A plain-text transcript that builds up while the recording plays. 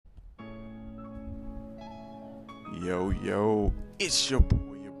Yo, it's your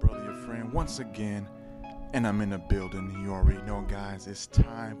boy, your brother, your friend, once again, and I'm in the building. You already know, guys, it's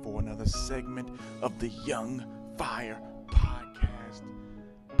time for another segment of the Young Fire Podcast,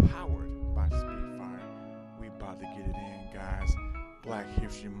 powered by Speedfire. We about to get it in, guys. Black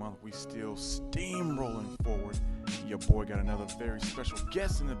History Month, we still steamrolling forward. Your boy got another very special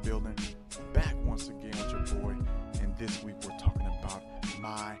guest in the building, back once again with your boy, and this week we're talking about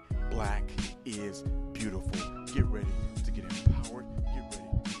My Black is Beautiful. Get ready to get empowered, get ready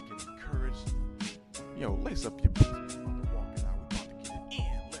to get encouraged. Yo, lace up your boots, we're about to walk it out, we're about to get it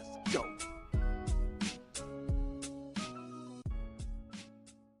in, let's go.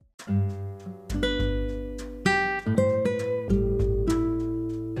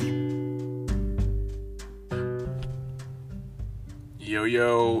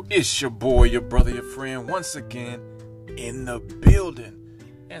 Yo, it's your boy, your brother, your friend, once again in the building.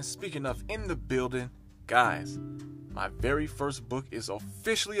 And speaking of in the building, guys, my very first book is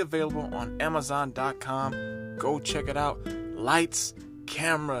officially available on Amazon.com. Go check it out. Lights,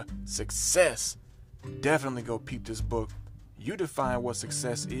 Camera, Success. Definitely go peep this book. You define what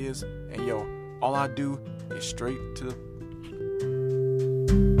success is. And yo, all I do is straight to the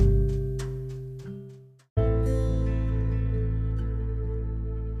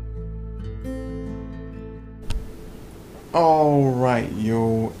Alright,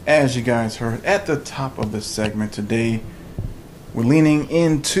 yo, as you guys heard at the top of the segment today, we're leaning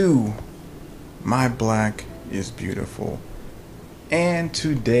into My Black is Beautiful. And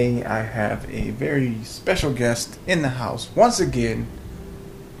today I have a very special guest in the house. Once again,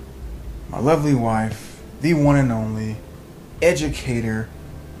 my lovely wife, the one and only educator,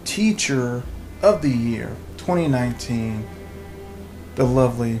 teacher of the year 2019, the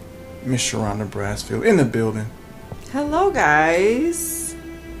lovely Miss Sharonda Brasfield in the building. Hello guys,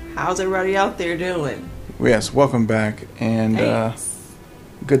 how's everybody out there doing? Yes, welcome back, and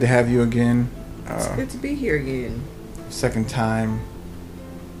good to have you again. It's good to be here again. Second time.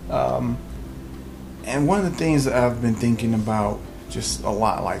 And one of the things that I've been thinking about just a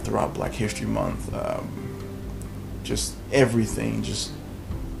lot, like throughout Black History Month, just everything, just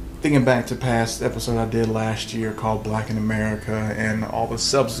thinking back to past episode I did last year called Black in America, and all the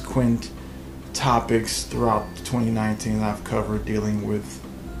subsequent topics throughout 2019 I've covered dealing with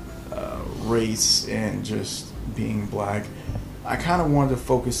race and just being black. I kind of wanted to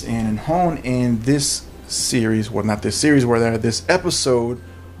focus in and hone in this series, well, not this series, this episode,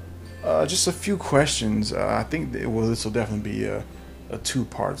 just a few questions. I think this will definitely be a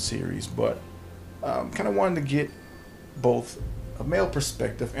two-part series, but kind of wanted to get both a male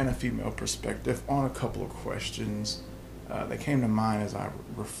perspective and a female perspective on a couple of questions that came to mind as I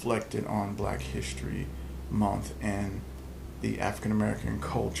reflected on Black History Month and the African American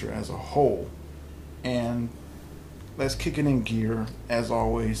culture as a whole. And let's kick it in gear, as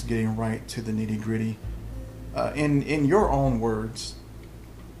always, getting right to the nitty gritty. In your own words,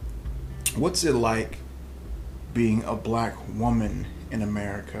 what's it like being a black woman in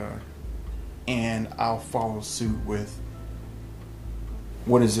America? And I'll follow suit with,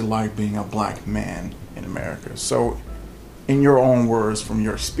 what is it like being a black man in America? So, in your own words, from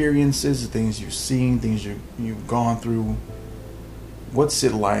your experiences, the things you've seen, things you've gone through, what's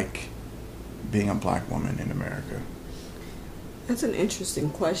it like being a black woman in America? That's an interesting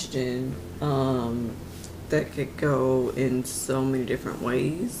question that could go in so many different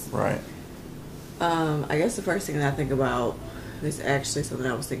ways. Right. I guess the first thing that I think about is actually something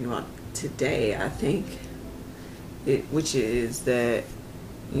I was thinking about today, I think, which is that,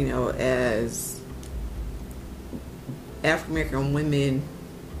 you know, as African American women,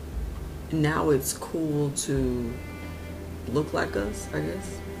 now it's cool to look like us, I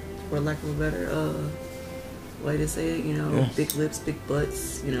guess, for lack of a better way to say it. You know, yes. Big lips, big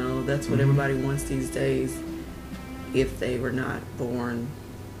butts. You know, that's what everybody wants these days. If they were not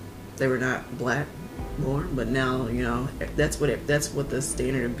black born, but now, you know, that's what the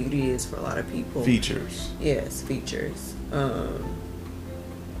standard of beauty is for a lot of people. Features. Yes, features.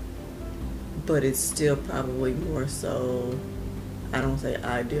 But it's still probably more so, I don't say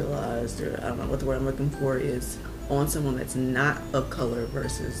idealized, or I don't know what the word I'm looking for is, on someone that's not of color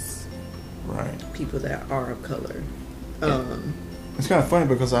versus people that are of color. It's kind of funny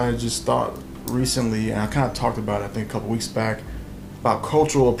because I just thought recently, and I kind of talked about it, I think a couple weeks back, about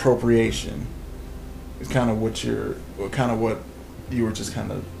cultural appropriation. It's kind of what you were just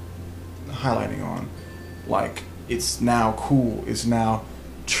kind of highlighting on. Like, it's now cool, it's now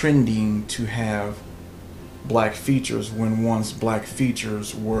trending to have black features when once black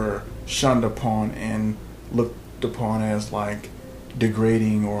features were shunned upon and looked upon as like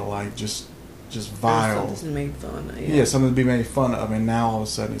degrading or like just just vile. Something to make fun of. Yeah, something to be made fun of, and now all of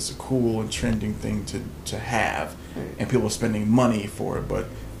a sudden it's a cool and trending thing to have, and people are spending money for it. But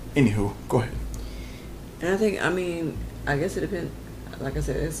anywho, go ahead. And I guess it depends. Like I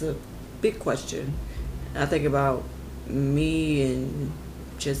said, it's a big question. I think about me and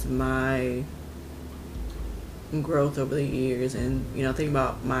just my growth over the years, and think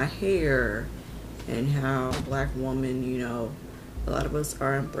about my hair and how Black women, a lot of us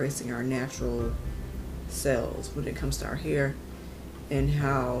are embracing our natural selves when it comes to our hair, and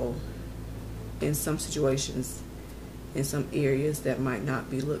how in some situations, in some areas, that might not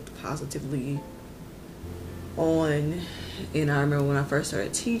be looked positively on. And I remember when I first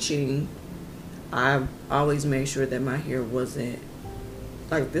started teaching, I always made sure that my hair wasn't,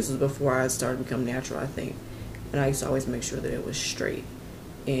 like, this was before I started to become natural, I think, and I used to always make sure that it was straight.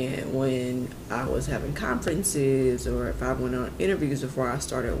 And when I was having conferences, or if I went on interviews before I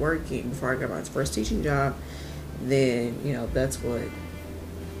started working, before I got my first teaching job, then that's what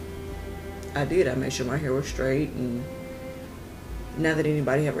I did. I made sure my hair was straight. And not that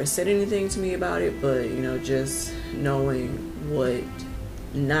anybody ever said anything to me about it, but just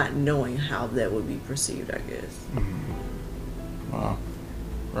not knowing how that would be perceived, I guess. Mm-hmm. Wow.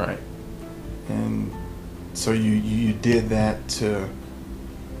 Right. And so you did that to,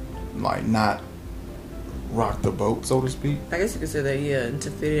 like, not rock the boat, so to speak? I guess you could say that, yeah, and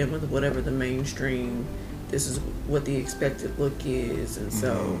to fit in with whatever the mainstream, this is what the expected look is, and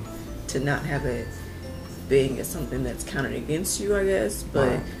so to not have it being as something that's counted against you, I guess.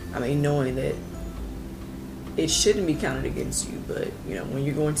 But right. Knowing that it shouldn't be counted against you, but when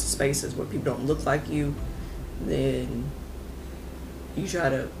you go into spaces where people don't look like you, then you try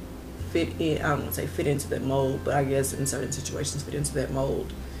to fit in. I don't want to say fit into that mold, but I guess in certain situations fit into that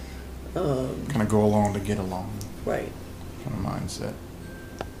mold. Kind of go along to get along. Right. Kind of mindset.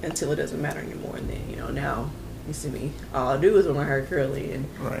 Until it doesn't matter anymore, and then now you see me. All I do is wear my hair curly, and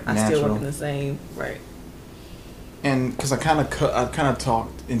right. I Natural. still look in the same. Right. And because I kind of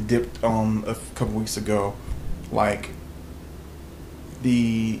talked and dipped on a couple weeks ago, like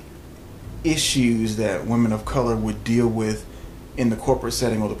the issues that women of color would deal with in the corporate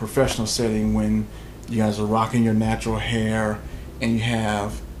setting or the professional setting when you guys are rocking your natural hair, and you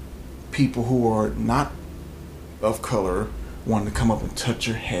have people who are not of color wanting to come up and touch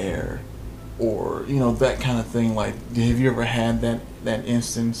your hair, or that kind of thing. Like, have you ever had that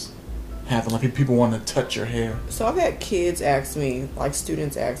instance happen? Like, people want to touch your hair? So I've had kids ask me, like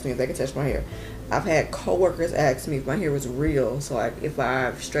students ask me if they can touch my hair. I've had coworkers ask me if my hair was real. So like if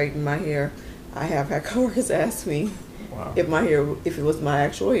I've straightened my hair, I have had coworkers ask me if it was my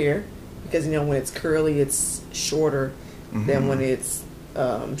actual hair, because when it's curly, it's shorter than when it's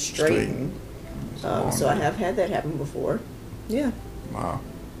straightened. So I have had that happen before. Yeah. Wow.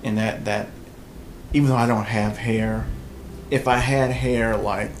 And that even though I don't have hair, if I had hair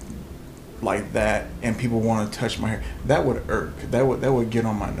like that and people want to touch my hair, that would irk. That would get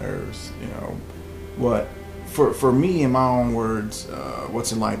on my nerves. What for me, in my own words,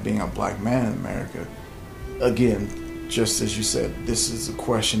 what's it like being a Black man in America? Again, just as you said, this is a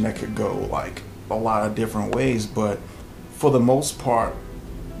question that could go like a lot of different ways, but for the most part,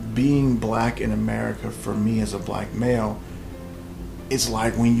 being Black in America, for me as a Black male, it's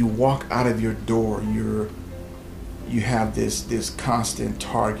like when you walk out of your door, you have this constant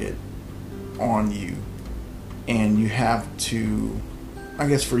target on you, and you have to, I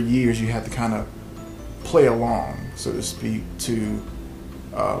guess for years you have to kind of play along, so to speak, to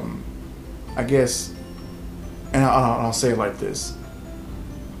I guess, and I'll say it like this.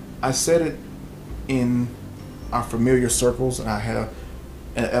 I said it in our familiar circles, and I had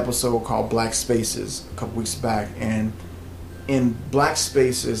an episode called Black Spaces a couple weeks back, and in Black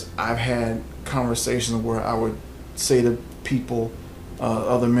Spaces I've had conversations where I would say to people,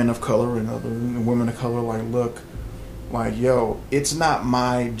 other men of color and other women of color, like, look, like, yo, it's not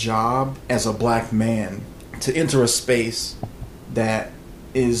my job as a Black man to enter a space that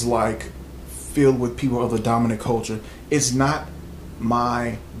is like filled with people of the dominant culture. It's not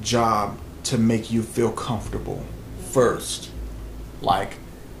my job to make you feel comfortable first. Like,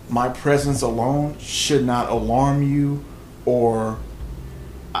 my presence alone should not alarm you, or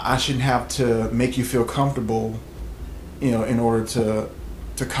I shouldn't have to make you feel comfortable, in order to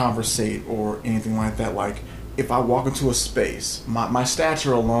conversate or anything like that. Like, if I walk into a space, my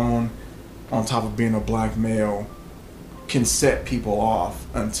stature alone, on top of being a Black male, can set people off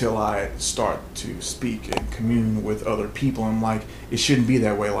until I start to speak and commune with other people. I'm like, it shouldn't be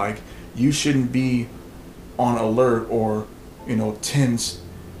that way. Like, you shouldn't be on alert or, tense,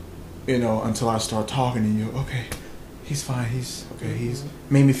 until I start talking to you. Okay, he's fine. He's okay. He's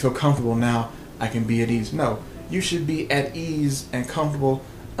made me feel comfortable. Now I can be at ease. No, you should be at ease and comfortable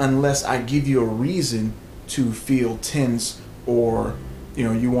unless I give you a reason to feel tense, or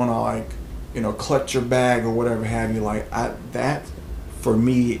you want to, like, clutch your bag or whatever have you. Like, that for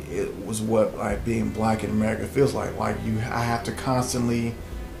me, it was what, like, being black in America feels like. Like, I have to constantly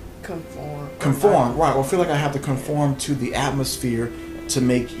conform, right? Or feel like I have to conform to the atmosphere to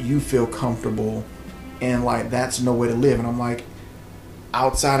make you feel comfortable, and like that's no way to live. And I'm like,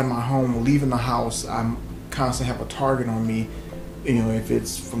 outside of my home, leaving the house, I'm constantly have a target on me. If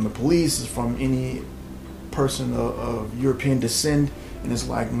it's from the police, from any person of European descent, and it's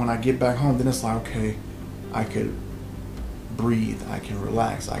like when I get back home, then it's like, okay, I could breathe, I can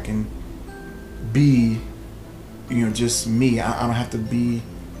relax, I can be, just me. I don't have to be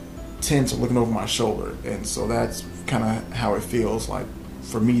tense or looking over my shoulder. And so that's kind of how it feels like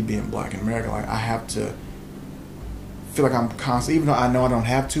for me being black in America. Like, I have to feel like I'm constant, even though I know I don't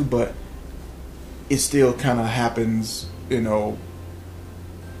have to, but it still kind of happens,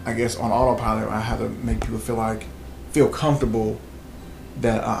 I guess on autopilot. I have to make people feel comfortable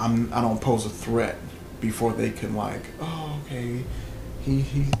that I don't pose a threat before they can, like, oh, okay,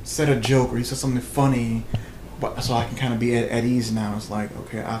 he said a joke or he said something funny, but so I can kind of be at ease now. It's like,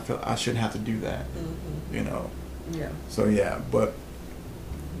 okay, I feel I shouldn't have to do that, Yeah. So yeah,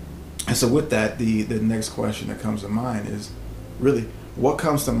 and so with that, the next question that comes to mind is really, what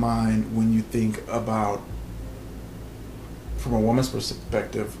comes to mind when you think about, from a woman's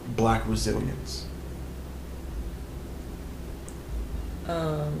perspective, black resilience?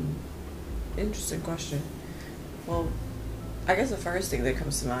 Interesting question. Well, I guess the first thing that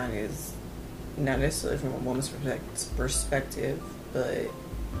comes to mind is not necessarily from a woman's perspective, but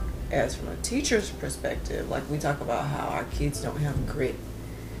as from a teacher's perspective. Like, we talk about how our kids don't have grit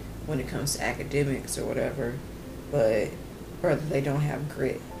when it comes to academics or whatever, but or they don't have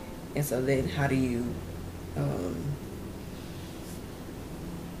grit. And so then how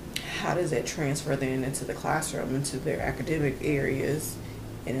does that transfer then into the classroom, into their academic areas?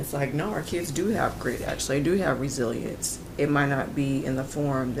 And it's like, no, our kids do have grit, actually. They do have resilience. It might not be in the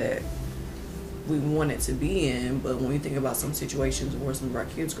form that we want it to be in, but when we think about some situations where some of our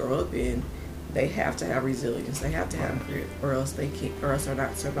kids grow up in, they have to have resilience. They have to have grit, or else they can't, or else they're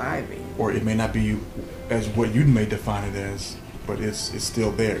not surviving. Or it may not be as what you may define it as, but it's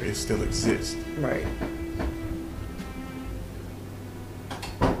still there. It still exists. Right.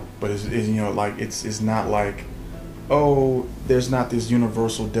 But it's not like, oh, there's not this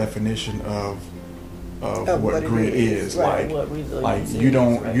universal definition of what grit is. Right, like, what resilience you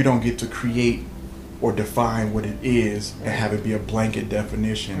don't is, you don't get to create or define what it is and have it be a blanket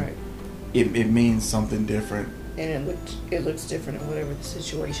definition. Right. It means something different. And it looks different in whatever the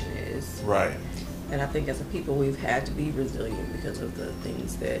situation is. Right. And I think as a people, we've had to be resilient because of the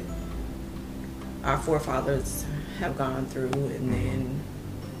things that our forefathers have gone through, and then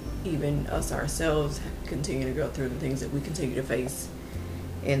even us ourselves continue to go through the things that we continue to face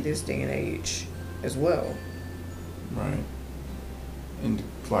in this day and age as well. Right. And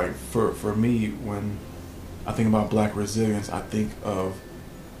like for me, when I think about black resilience, I think of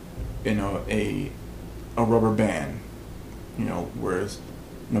a rubber band, whereas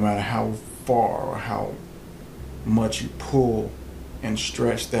no matter how far or how much you pull and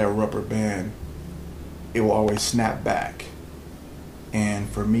stretch that rubber band, it will always snap back. And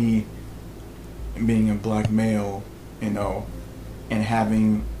for me, being a black male, and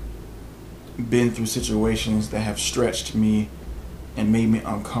having been through situations that have stretched me and made me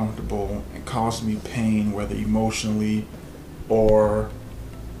uncomfortable and caused me pain, whether emotionally or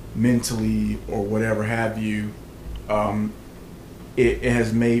mentally or whatever have you, it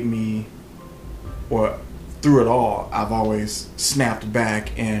has made me, or through it all, I've always snapped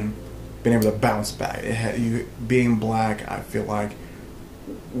back and been able to bounce back. Being black, I feel like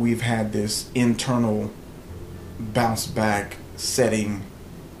we've had this internal bounce back setting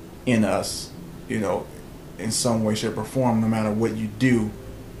in us, in some way, shape, or form, no matter what you do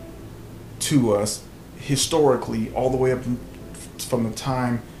to us, historically, all the way up from the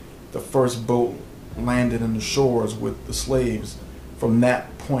time the first boat landed on the shores with the slaves. From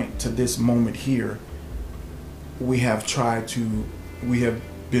that point to this moment here, we have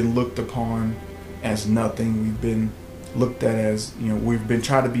been looked upon as nothing. We've been looked at as, we've been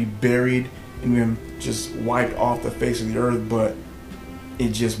tried to be buried and been just wiped off the face of the earth, but it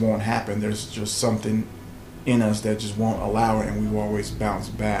just won't happen. There's just something in us that just won't allow it, and we will always bounce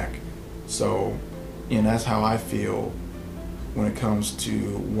back. So, that's how I feel when it comes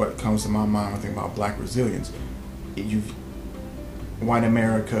to what comes to my mind when I think about black resilience. White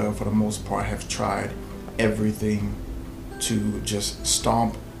America, for the most part, have tried everything to just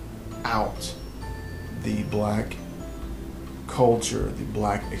stomp out the black culture, the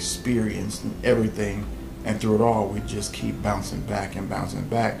black experience, and everything, and through it all, we just keep bouncing back and bouncing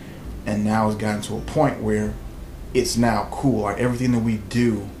back. And now it's gotten to a point where it's now cool. Like everything that we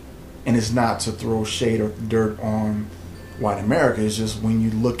do, and it's not to throw shade or dirt on white America, it's just when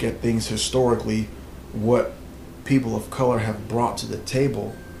you look at things historically, what people of color have brought to the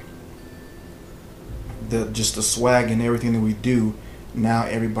table, just the swag and everything that we do, now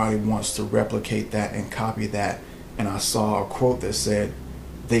everybody wants to replicate that and copy that. And I saw a quote that said,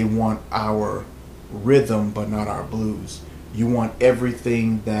 they want our rhythm but not our blues. You want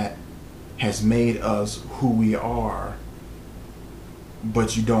everything that has made us who we are,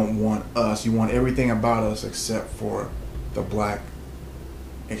 but you don't want us. You want everything about us except for the black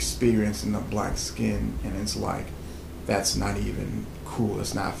experience and the black skin. And it's like, that's not even cool.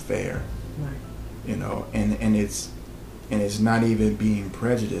 It's not fair. Right. You know, and it's not even being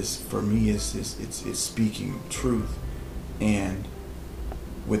prejudiced. For me, it's speaking truth. And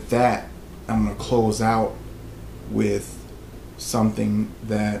with that, I'm gonna close out with something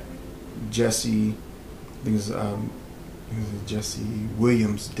that Jesse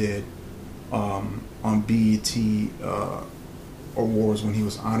Williams did on BET Awards when he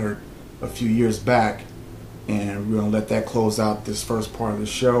was honored a few years back. And we're gonna let that close out this first part of the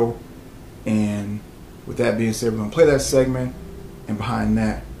show. And with that being said, we're going to play that segment. And behind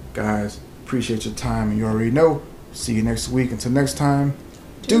that, guys, appreciate your time. And you already know, see you next week. Until next time,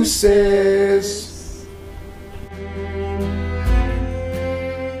 deuces.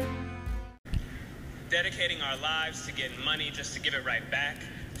 Dedicating our lives to getting money just to give it right back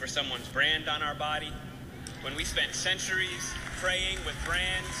for someone's brand on our body. When we spent centuries praying with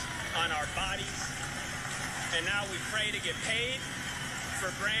brands on our bodies, and now we pray to get paid for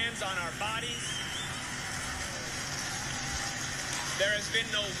brands on our bodies. There has been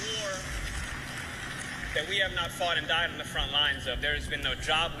no war that we have not fought and died on the front lines of. There has been no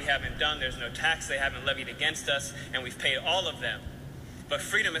job we haven't done. There's no tax they haven't levied against us, and we've paid all of them. But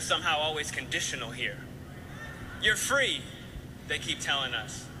freedom is somehow always conditional here. You're free, they keep telling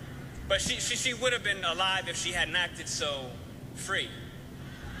us. But she would have been alive if she hadn't acted so free.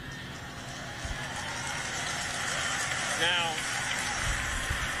 Now,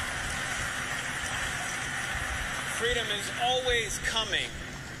 freedom is always coming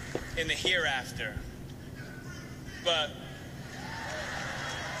in the hereafter. But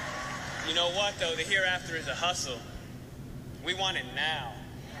you know what, though? The hereafter is a hustle. We want it now.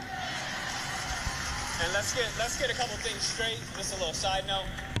 And let's get a couple things straight. Just a little side note.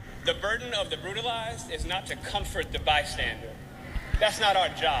 The burden of the brutalized is not to comfort the bystander. That's not our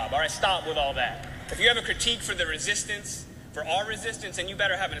job. All right, stop with all that. If you have a critique for the resistance, for our resistance, then you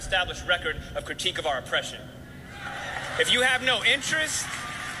better have an established record of critique of our oppression. If you have no interest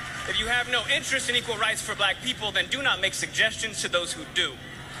in equal rights for black people, then do not make suggestions to those who do.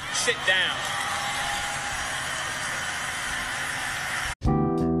 Sit down.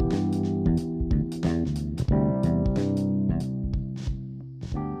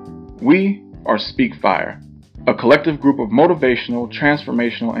 We are Speak Fire, a collective group of motivational,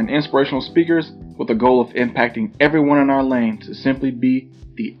 transformational, and inspirational speakers with the goal of impacting everyone in our lane to simply be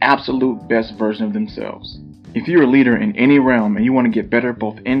the absolute best version of themselves. If you're a leader in any realm and you want to get better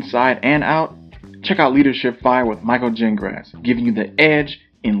both inside and out, check out Leadership Fire with Michael Gingras, giving you the edge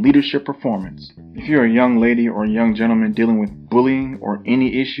in leadership performance. If you're a young lady or a young gentleman dealing with bullying or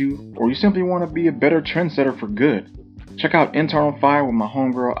any issue, or you simply want to be a better trendsetter for good, check out Internal Fire with my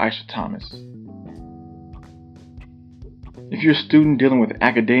homegirl Aisha Thomas. If you're a student dealing with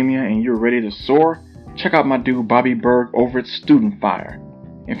academia and you're ready to soar, check out my dude Bobby Berg over at Student Fire.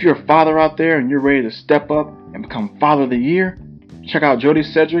 If you're a father out there and you're ready to step up and become Father of the Year, check out Jody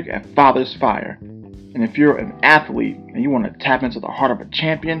Cedric at Father's Fire. And if you're an athlete and you want to tap into the heart of a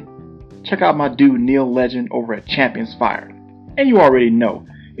champion, check out my dude Neil Legend over at Champions Fire. And you already know,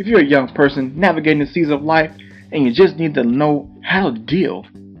 if you're a young person navigating the seas of life and you just need to know how to deal,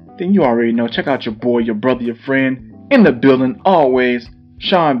 then you already know, check out your boy, your brother, your friend, in the building always,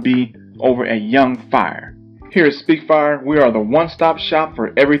 Sean B over at Young Fire. Here at Speak Fire, we are the one-stop shop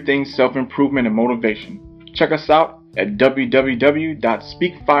for everything self-improvement and motivation. Check us out at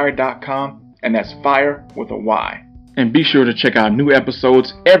www.speakfire.com, and that's fire with a Y. And be sure to check out new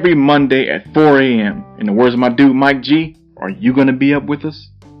episodes every Monday at 4 a.m. In the words of my dude Mike G, are you going to be up with us?